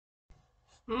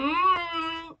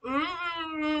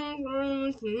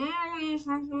So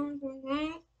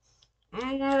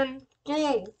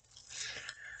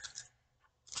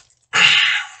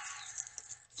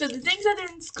the things I did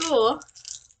in school.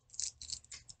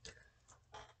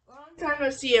 Long time no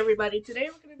see, everybody. Today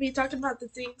we're going to be talking about the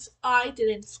things I did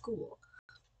in school.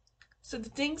 So the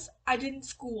things I did in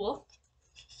school.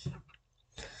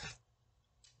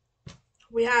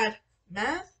 We had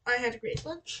math. I had a great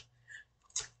lunch.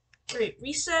 Great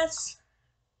recess.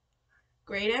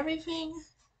 Great everything.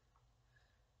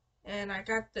 And I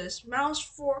got this mouse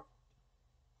for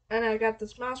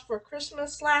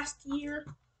Christmas last year.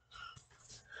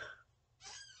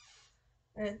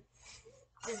 And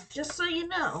just so you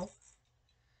know,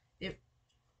 if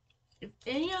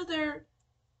any other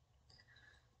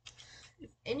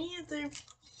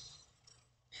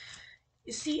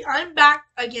you see, I'm back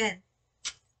again.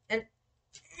 And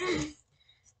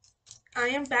I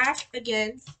am back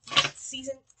again.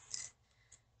 Season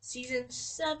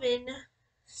 7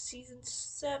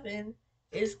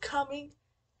 is coming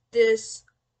this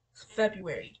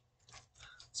February.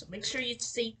 So make sure you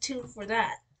stay tuned for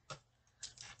that.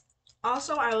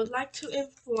 Also, I would like to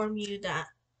inform you that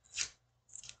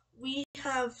we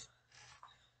have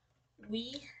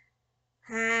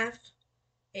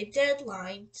a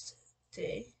deadline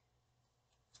today.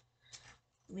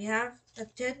 We have a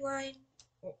deadline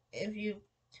and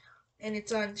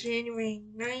it's on January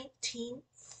 19th,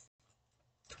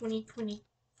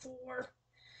 2024.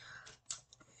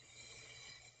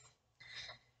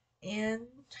 And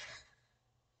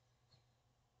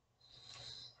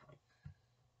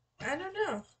I don't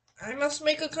know. I must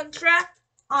make a contract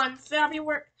on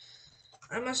February.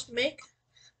 I must make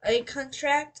a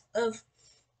contract of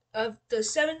the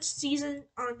 7th season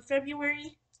on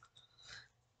February.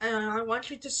 And I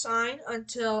want you to sign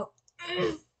until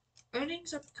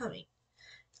earnings upcoming.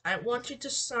 I want you to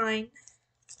sign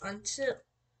until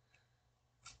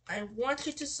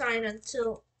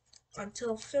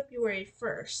February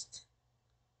 1st.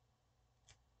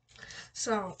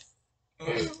 So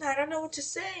I don't know what to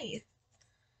say.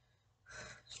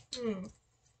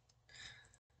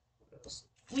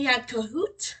 We had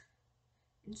Kahoot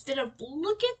instead of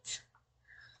blooket.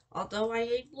 Although I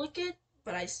hate blooket,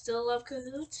 but I still love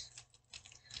Kahoot.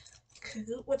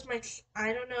 Kahoot was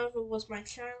I don't know if it was my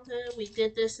childhood. We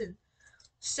did this in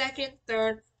 2nd,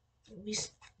 3rd.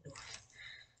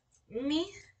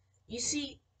 You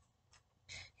see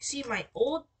my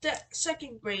old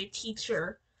 2nd grade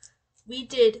teacher. We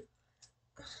did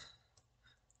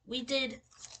Kahoot.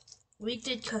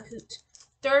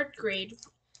 3rd grade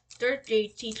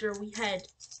teacher, we had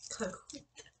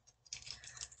Kahoot.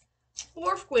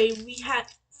 4th grade we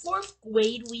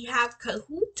have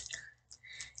Kahoot.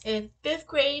 And 5th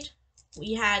grade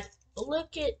we had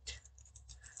blooket.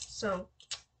 So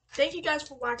thank you guys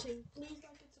for watching. Please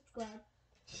like and subscribe,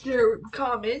 share,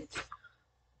 comment.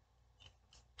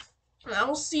 And I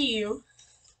will see you.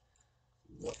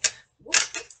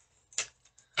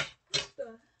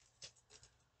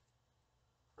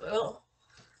 Well,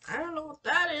 I don't know what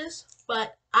that is,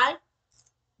 but I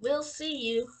will see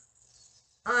you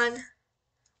on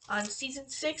season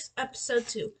 6, episode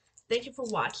 2. Thank you for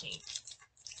watching.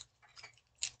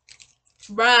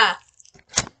 Bruh.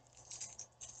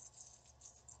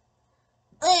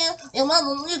 Your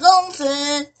mama, you gon'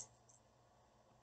 say